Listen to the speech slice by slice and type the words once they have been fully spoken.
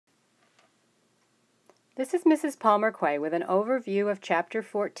This is Mrs. Palmer Quay with an overview of Chapter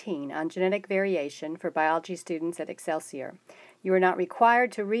 14 on genetic variation for biology students at Excelsior. You are not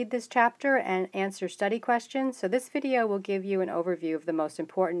required to read this chapter and answer study questions, so this video will give you an overview of the most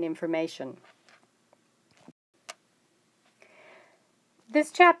important information. This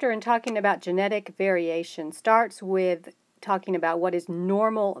chapter, in talking about genetic variation, starts with talking about what is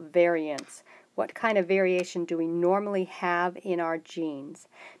normal variance. What kind of variation do we normally have in our genes?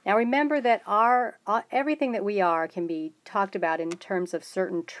 Now remember that everything that we are can be talked about in terms of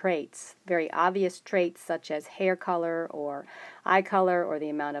certain traits, very obvious traits such as hair color or eye color or the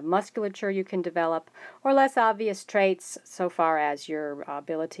amount of musculature you can develop, or less obvious traits so far as your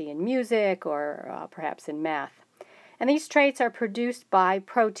ability in music or perhaps in math. And these traits are produced by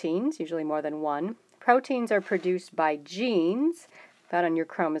proteins, usually more than one. Proteins are produced by genes, found on your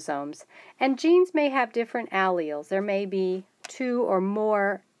chromosomes, and genes may have different alleles. There may be two or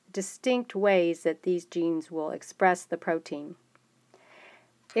more distinct ways that these genes will express the protein.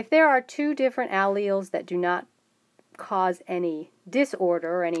 If there are two different alleles that do not cause any disorder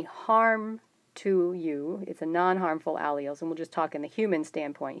or any harm to you, it's a non-harmful alleles, and we'll just talk in the human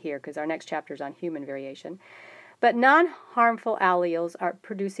standpoint here because our next chapter is on human variation. But non-harmful alleles are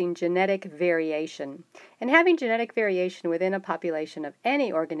producing genetic variation. And having genetic variation within a population of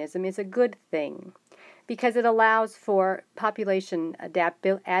any organism is a good thing because it allows for population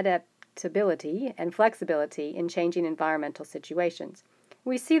adaptability and flexibility in changing environmental situations.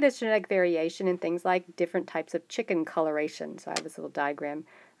 We see this genetic variation in things like different types of chicken coloration. So I have this little diagram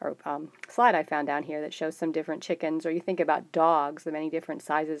or slide I found down here that shows some different chickens, or you think about dogs, the many different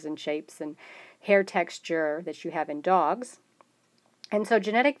sizes and shapes and hair texture that you have in dogs. And so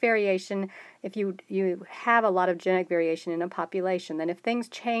genetic variation, if you have a lot of genetic variation in a population, then if things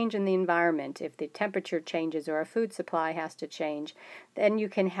change in the environment, if the temperature changes or a food supply has to change, then you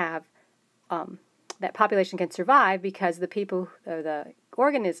can have, that population can survive because the people, or the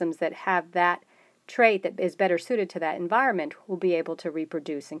organisms that have that trait that is better suited to that environment will be able to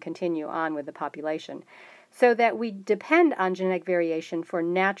reproduce and continue on with the population. So that we depend on genetic variation for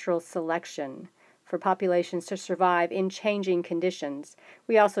natural selection, for populations to survive in changing conditions.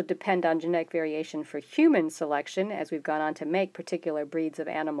 We also depend on genetic variation for human selection as we've gone on to make particular breeds of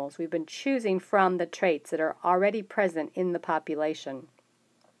animals. We've been choosing from the traits that are already present in the population.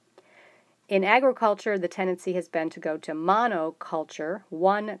 In agriculture, the tendency has been to go to monoculture,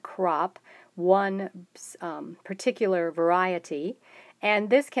 one crop, one particular variety, and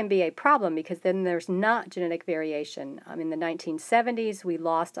this can be a problem because then there's not genetic variation. In the 1970s, we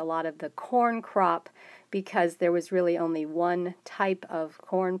lost a lot of the corn crop because there was really only one type of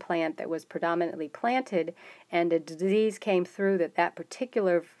corn plant that was predominantly planted, and a disease came through that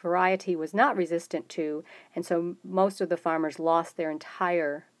particular variety was not resistant to, and so most of the farmers lost their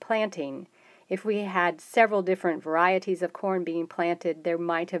entire planting. If we had several different varieties of corn being planted, there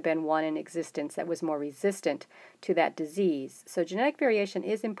might have been one in existence that was more resistant to that disease. So genetic variation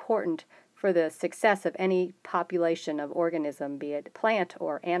is important for the success of any population of organism, be it plant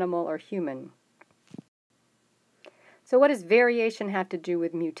or animal or human. So what does variation have to do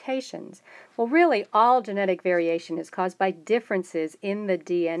with mutations? Well, really, all genetic variation is caused by differences in the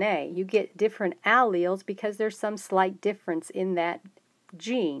DNA. You get different alleles because there's some slight difference in that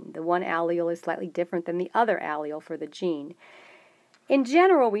gene. The one allele is slightly different than the other allele for the gene. In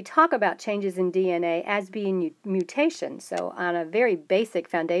general, we talk about changes in DNA as being mutations. So on a very basic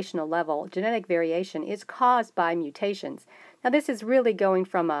foundational level, genetic variation is caused by mutations. Now this is really going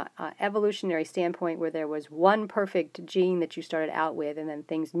from an evolutionary standpoint where there was one perfect gene that you started out with and then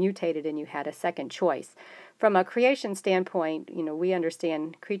things mutated and you had a second choice. From a creation standpoint, we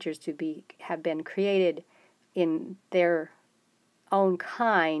understand creatures to have been created in their own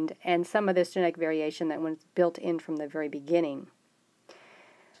kind, and some of this genetic variation that was built in from the very beginning.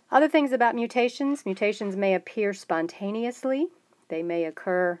 Other things about mutations may appear spontaneously. They may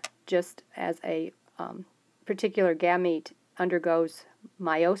occur just as a particular gamete undergoes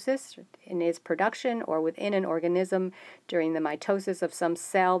meiosis in its production, or within an organism during the mitosis of some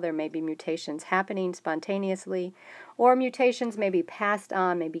cell there may be mutations happening spontaneously, or mutations may be passed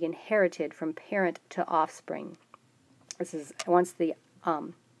on, may be inherited from parent to offspring. This is once the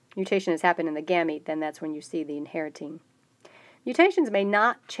mutation has happened in the gamete, then that's when you see the inheriting. Mutations may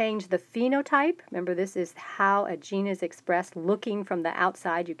not change the phenotype. Remember, this is how a gene is expressed looking from the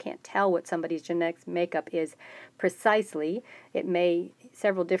outside. You can't tell what somebody's genetic makeup is precisely.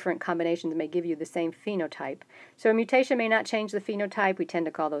 Several different combinations may give you the same phenotype. So a mutation may not change the phenotype. We tend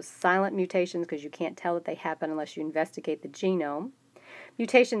to call those silent mutations because you can't tell that they happen unless you investigate the genome.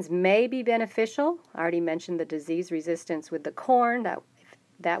 Mutations may be beneficial. I already mentioned the disease resistance with the corn. That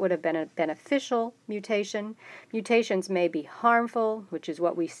That would have been a beneficial mutation. Mutations may be harmful, which is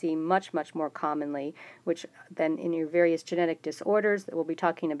what we see much, much more commonly, which then in your various genetic disorders that we'll be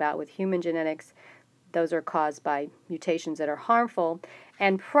talking about with human genetics, those are caused by mutations that are harmful,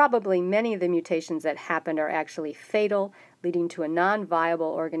 and probably many of the mutations that happened are actually fatal, leading to a non-viable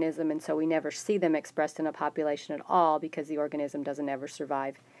organism, and so we never see them expressed in a population at all because the organism doesn't ever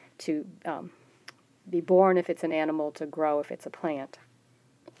survive to be born if it's an animal, to grow if it's a plant.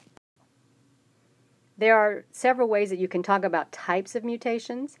 There are several ways that you can talk about types of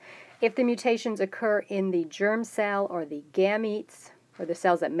mutations. If the mutations occur in the germ cell or the gametes, or the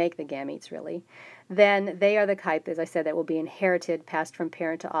cells that make the gametes really, then they are the type, as I said, that will be inherited, passed from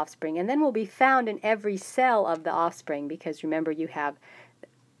parent to offspring, and then will be found in every cell of the offspring, because remember, you have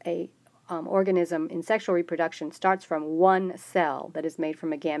a organism in sexual reproduction starts from one cell that is made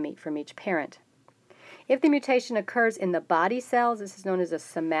from a gamete from each parent. If the mutation occurs in the body cells, this is known as a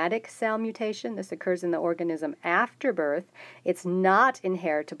somatic cell mutation. This occurs in the organism after birth. It's not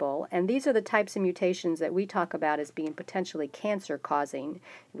inheritable, and these are the types of mutations that we talk about as being potentially cancer-causing.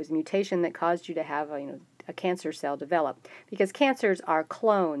 It was a mutation that caused you to have a cancer cell develop, because cancers are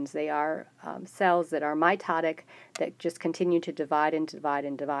clones. They are cells that are mitotic that just continue to divide and divide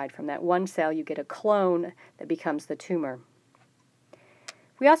and divide. From that one cell, you get a clone that becomes the tumor.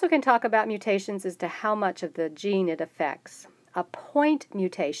 We also can talk about mutations as to how much of the gene it affects. A point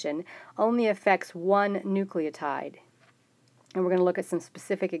mutation only affects one nucleotide. And we're going to look at some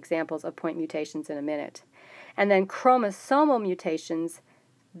specific examples of point mutations in a minute. And then chromosomal mutations,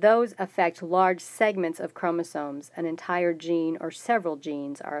 those affect large segments of chromosomes. An entire gene or several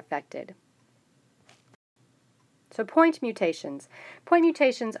genes are affected. So point mutations. Point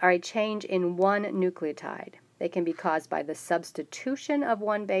mutations are a change in one nucleotide. They can be caused by the substitution of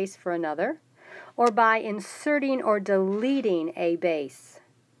one base for another, or by inserting or deleting a base.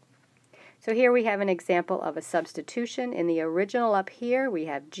 So here we have an example of a substitution. In the original up here, we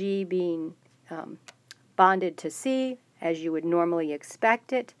have G being bonded to C, as you would normally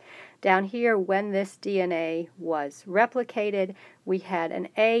expect it. Down here, when this DNA was replicated, we had an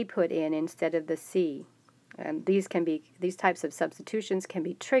A put in instead of the C. These types of substitutions can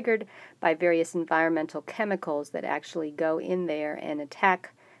be triggered by various environmental chemicals that actually go in there and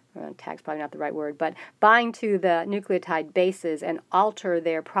attack's probably not the right word, but bind to the nucleotide bases and alter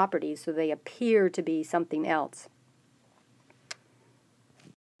their properties so they appear to be something else.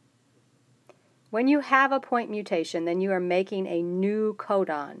 When you have a point mutation, then you are making a new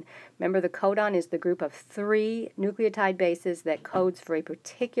codon. Remember, the codon is the group of 3 nucleotide bases that codes for a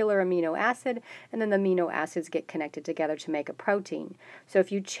particular amino acid, and then the amino acids get connected together to make a protein. So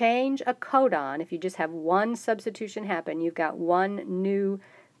if you change a codon, if you just have one substitution happen, you've got one new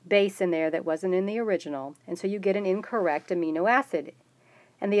base in there that wasn't in the original, and so you get an incorrect amino acid.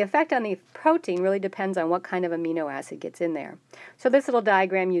 And the effect on the protein really depends on what kind of amino acid gets in there. So this little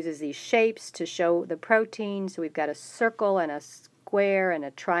diagram uses these shapes to show the protein. So we've got a circle and a square and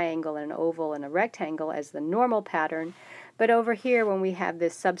a triangle and an oval and a rectangle as the normal pattern. But over here, when we have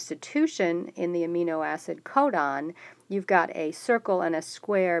this substitution in the amino acid codon, you've got a circle and a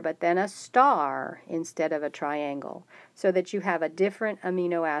square, but then a star instead of a triangle, so that you have a different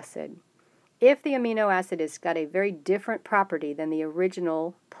amino acid. If the amino acid has got a very different property than the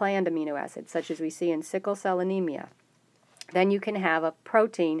original planned amino acid, such as we see in sickle cell anemia, then you can have a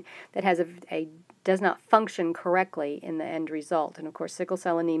protein that has does not function correctly in the end result. And of course, sickle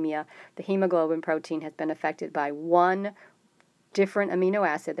cell anemia, the hemoglobin protein has been affected by one different amino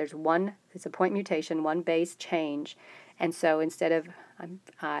acid. It's a point mutation, one base change. And so instead of,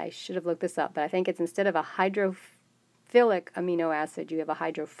 I should have looked this up, but I think it's instead of a hydrophilic amino acid, you have a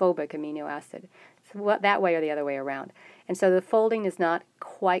hydrophobic amino acid. So that way or the other way around. And so the folding is not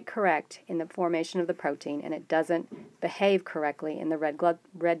quite correct in the formation of the protein, and it doesn't behave correctly in the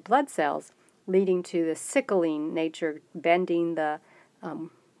red blood cells, leading to the sickling nature, bending the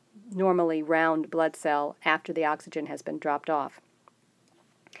normally round blood cell after the oxygen has been dropped off.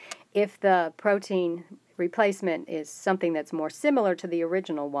 If the protein replacement is something that's more similar to the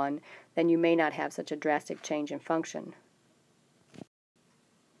original one, then you may not have such a drastic change in function.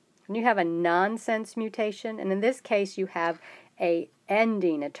 And you have a nonsense mutation, and in this case you have a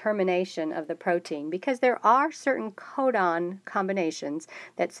ending, a termination of the protein, because there are certain codon combinations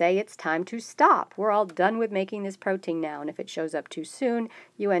that say it's time to stop. We're all done with making this protein now, and if it shows up too soon,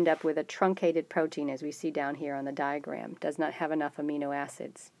 you end up with a truncated protein, as we see down here on the diagram. It does not have enough amino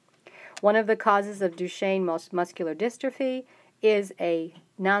acids. One of the causes of Duchenne muscular dystrophy is a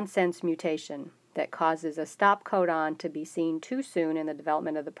nonsense mutation that causes a stop codon to be seen too soon in the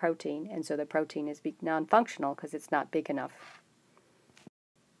development of the protein, and so the protein is non-functional because it's not big enough.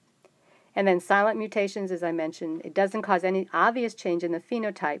 And then silent mutations, as I mentioned, it doesn't cause any obvious change in the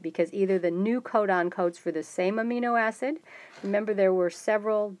phenotype because either the new codon codes for the same amino acid. Remember, there were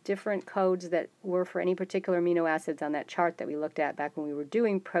several different codes that were for any particular amino acids on that chart that we looked at back when we were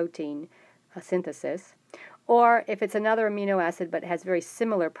doing protein synthesis. Or if it's another amino acid but has very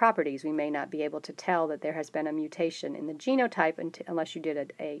similar properties, we may not be able to tell that there has been a mutation in the genotype unless you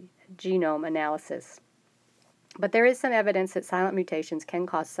did a genome analysis. But there is some evidence that silent mutations can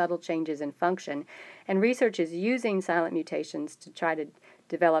cause subtle changes in function, and research is using silent mutations to try to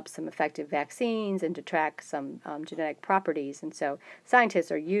develop some effective vaccines and to track some genetic properties, and so scientists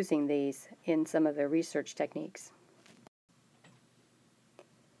are using these in some of their research techniques.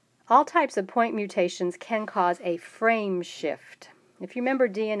 All types of point mutations can cause a frame shift. If you remember,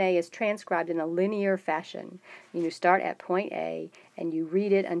 DNA is transcribed in a linear fashion. You start at point A and you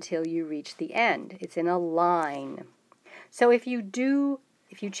read it until you reach the end. It's in a line. So if you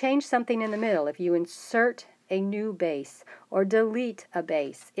change something in the middle, if you insert a new base or delete a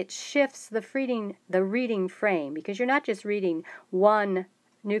base, it shifts the reading frame, because you're not just reading one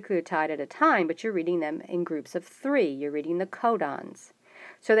nucleotide at a time, but you're reading them in groups of 3. You're reading the codons.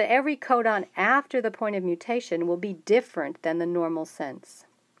 So that every codon after the point of mutation will be different than the normal sense.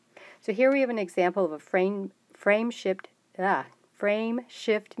 So here we have an example of a frame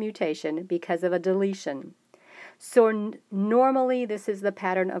shift mutation because of a deletion. So normally this is the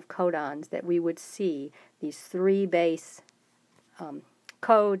pattern of codons that we would see, these 3 base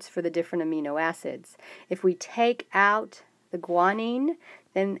codes for the different amino acids. If we take out the guanine,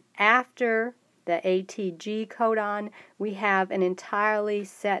 then after the ATG codon, we have an entirely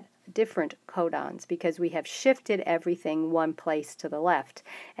set different codons because we have shifted everything one place to the left.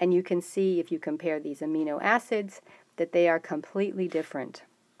 And you can see, if you compare these amino acids, that they are completely different.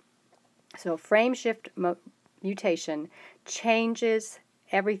 So frame shift mutation changes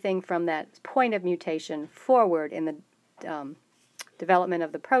everything from that point of mutation forward in the development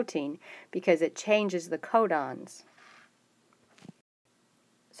of the protein because it changes the codons.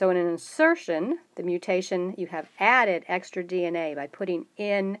 So in an insertion, the mutation, you have added extra DNA by putting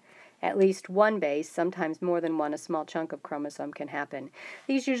in at least one base, sometimes more than one. A small chunk of chromosome can happen.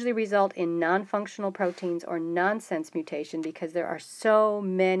 These usually result in non-functional proteins or nonsense mutation because there are so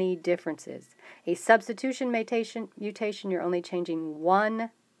many differences. A substitution mutation, you're only changing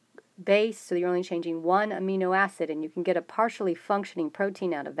one base, so you're only changing one amino acid, and you can get a partially functioning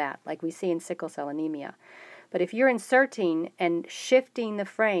protein out of that, like we see in sickle cell anemia. But if you're inserting and shifting the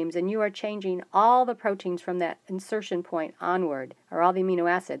frames and you are changing all the proteins from that insertion point onward, or all the amino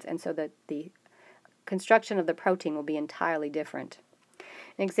acids, and so that the construction of the protein will be entirely different.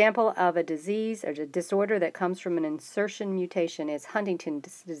 An example of a disease or a disorder that comes from an insertion mutation is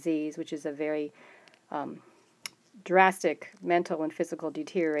Huntington's disease, which is a very drastic mental and physical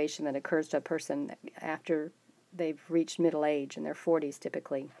deterioration that occurs to a person after they've reached middle age, in their 40s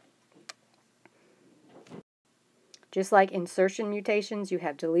typically. Just like insertion mutations, you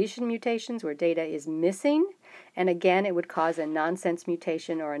have deletion mutations where data is missing, and again it would cause a nonsense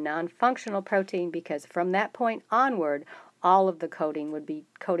mutation or a non-functional protein because from that point onward all of the coding would be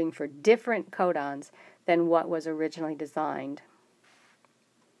coding for different codons than what was originally designed.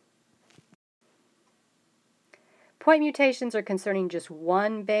 Point mutations are concerning just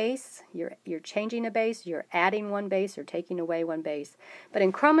one base. You're changing a base, you're adding one base, or taking away one base. But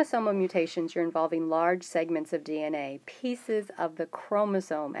in chromosomal mutations, you're involving large segments of DNA. Pieces of the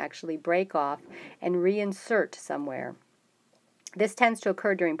chromosome actually break off and reinsert somewhere. This tends to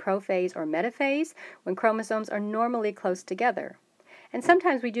occur during prophase or metaphase when chromosomes are normally close together. And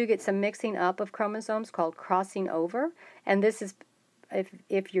sometimes we do get some mixing up of chromosomes called crossing over, and this is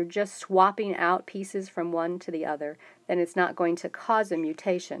if you're just swapping out pieces from one to the other, then it's not going to cause a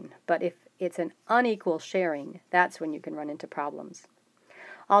mutation. But if it's an unequal sharing, that's when you can run into problems.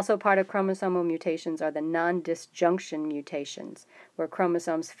 Also part of chromosomal mutations are the non-disjunction mutations, where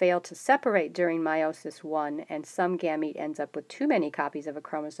chromosomes fail to separate during meiosis I, and some gamete ends up with too many copies of a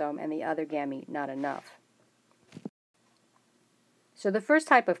chromosome and the other gamete not enough. So the first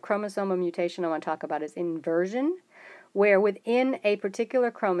type of chromosomal mutation I want to talk about is inversion, where within a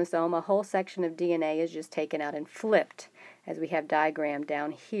particular chromosome, a whole section of DNA is just taken out and flipped, as we have diagrammed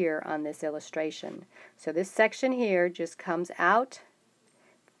down here on this illustration. So this section here just comes out,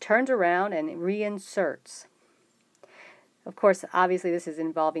 turns around, and reinserts. Of course, obviously this is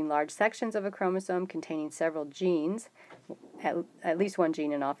involving large sections of a chromosome containing several genes, at least one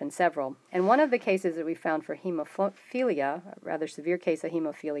gene and often several. And one of the cases that we found for hemophilia, a rather severe case of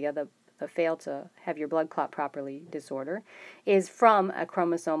hemophilia, the fail to have your blood clot properly disorder, is from a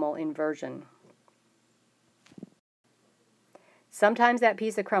chromosomal inversion. Sometimes that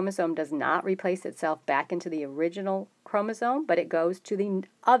piece of chromosome does not replace itself back into the original chromosome, but it goes to the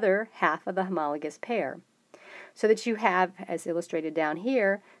other half of the homologous pair. So that you have, as illustrated down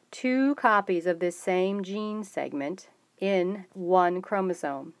here, 2 copies of this same gene segment in one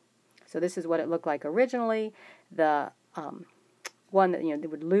chromosome. So this is what it looked like originally. The one that, they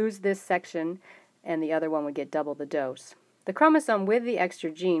would lose this section and the other one would get double the dose. The chromosome with the extra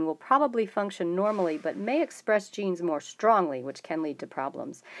gene will probably function normally but may express genes more strongly, which can lead to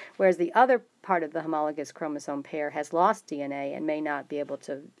problems, whereas the other part of the homologous chromosome pair has lost DNA and may not be able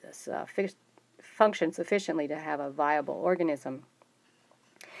to function sufficiently to have a viable organism.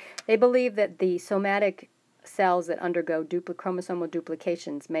 They believe that the somatic cells that undergo chromosomal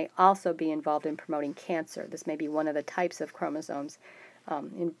duplications may also be involved in promoting cancer. This may be one of the types of chromosomal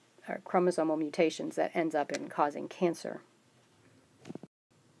mutations that ends up in causing cancer.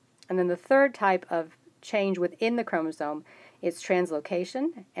 And then the third type of change within the chromosome is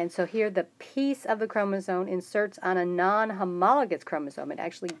translocation. And so here the piece of the chromosome inserts on a non-homologous chromosome. It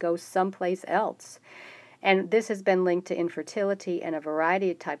actually goes someplace else. And this has been linked to infertility and a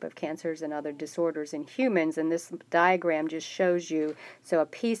variety of type of cancers and other disorders in humans. And this diagram just shows you, so a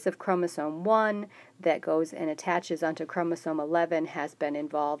piece of chromosome 1 that goes and attaches onto chromosome 11 has been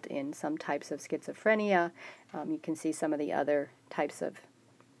involved in some types of schizophrenia. You can see some of the other types of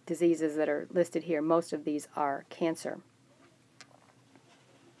diseases that are listed here. Most of these are cancer.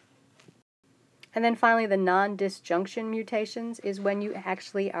 And then finally, the non-disjunction mutations is when you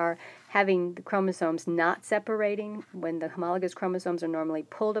actually are having the chromosomes not separating, when the homologous chromosomes are normally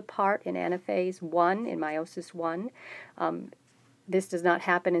pulled apart in anaphase 1, in meiosis 1. This does not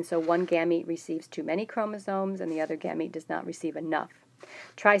happen, and so one gamete receives too many chromosomes and the other gamete does not receive enough.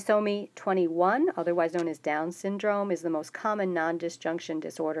 Trisomy 21, otherwise known as Down syndrome, is the most common non-disjunction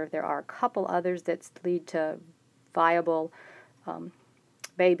disorder. There are a couple others that lead to viable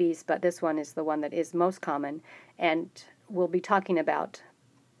babies, but this one is the one that is most common, and we'll be talking about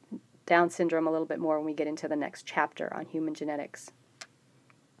Down syndrome a little bit more when we get into the next chapter on human genetics.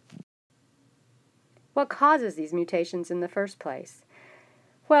 What causes these mutations in the first place?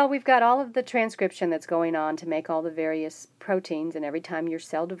 Well, we've got all of the transcription that's going on to make all the various proteins, and every time your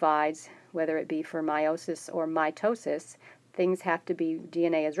cell divides, whether it be for meiosis or mitosis, things have to be,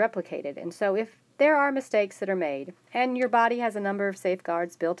 DNA is replicated. And so if there are mistakes that are made, and your body has a number of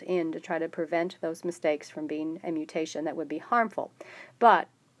safeguards built in to try to prevent those mistakes from being a mutation that would be harmful. But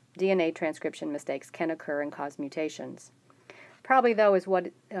DNA transcription mistakes can occur and cause mutations. Probably, though, is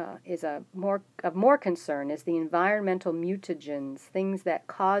what is of more concern is the environmental mutagens, things that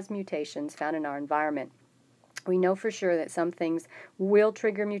cause mutations found in our environment. We know for sure that some things will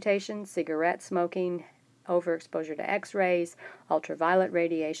trigger mutations: cigarette smoking, overexposure to X-rays, ultraviolet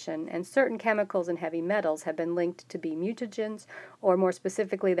radiation, and certain chemicals and heavy metals have been linked to be mutagens, or more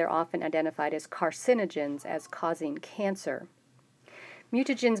specifically, they're often identified as carcinogens as causing cancer.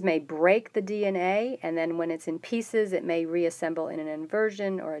 Mutagens may break the DNA, and then when it's in pieces, it may reassemble in an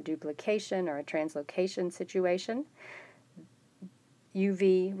inversion or a duplication or a translocation situation.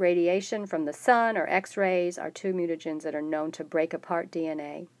 UV radiation from the sun or X-rays are 2 mutagens that are known to break apart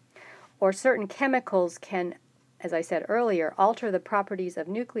DNA. Or certain chemicals can, as I said earlier, alter the properties of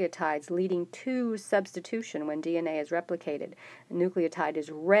nucleotides, leading to substitution when DNA is replicated. A nucleotide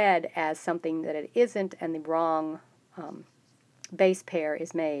is read as something that it isn't, and the wrong base pair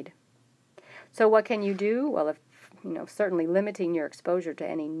is made. So what can you do? Well, certainly limiting your exposure to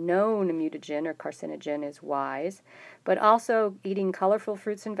any known mutagen or carcinogen is wise, but also eating colorful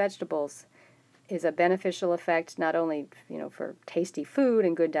fruits and vegetables is a beneficial effect, not only for tasty food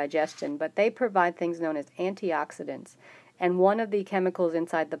and good digestion, but they provide things known as antioxidants. And one of the chemicals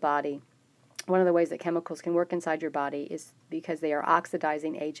inside the body, one of the ways that chemicals can work inside your body is because they are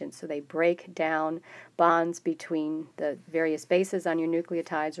oxidizing agents. So they break down bonds between the various bases on your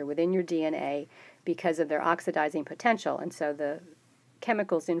nucleotides or within your DNA because of their oxidizing potential. And so the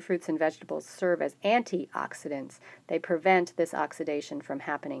chemicals in fruits and vegetables serve as antioxidants. They prevent this oxidation from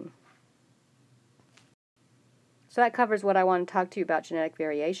happening. So that covers what I want to talk to you about genetic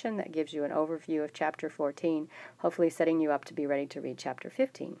variation. That gives you an overview of Chapter 14, hopefully setting you up to be ready to read Chapter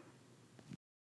 15.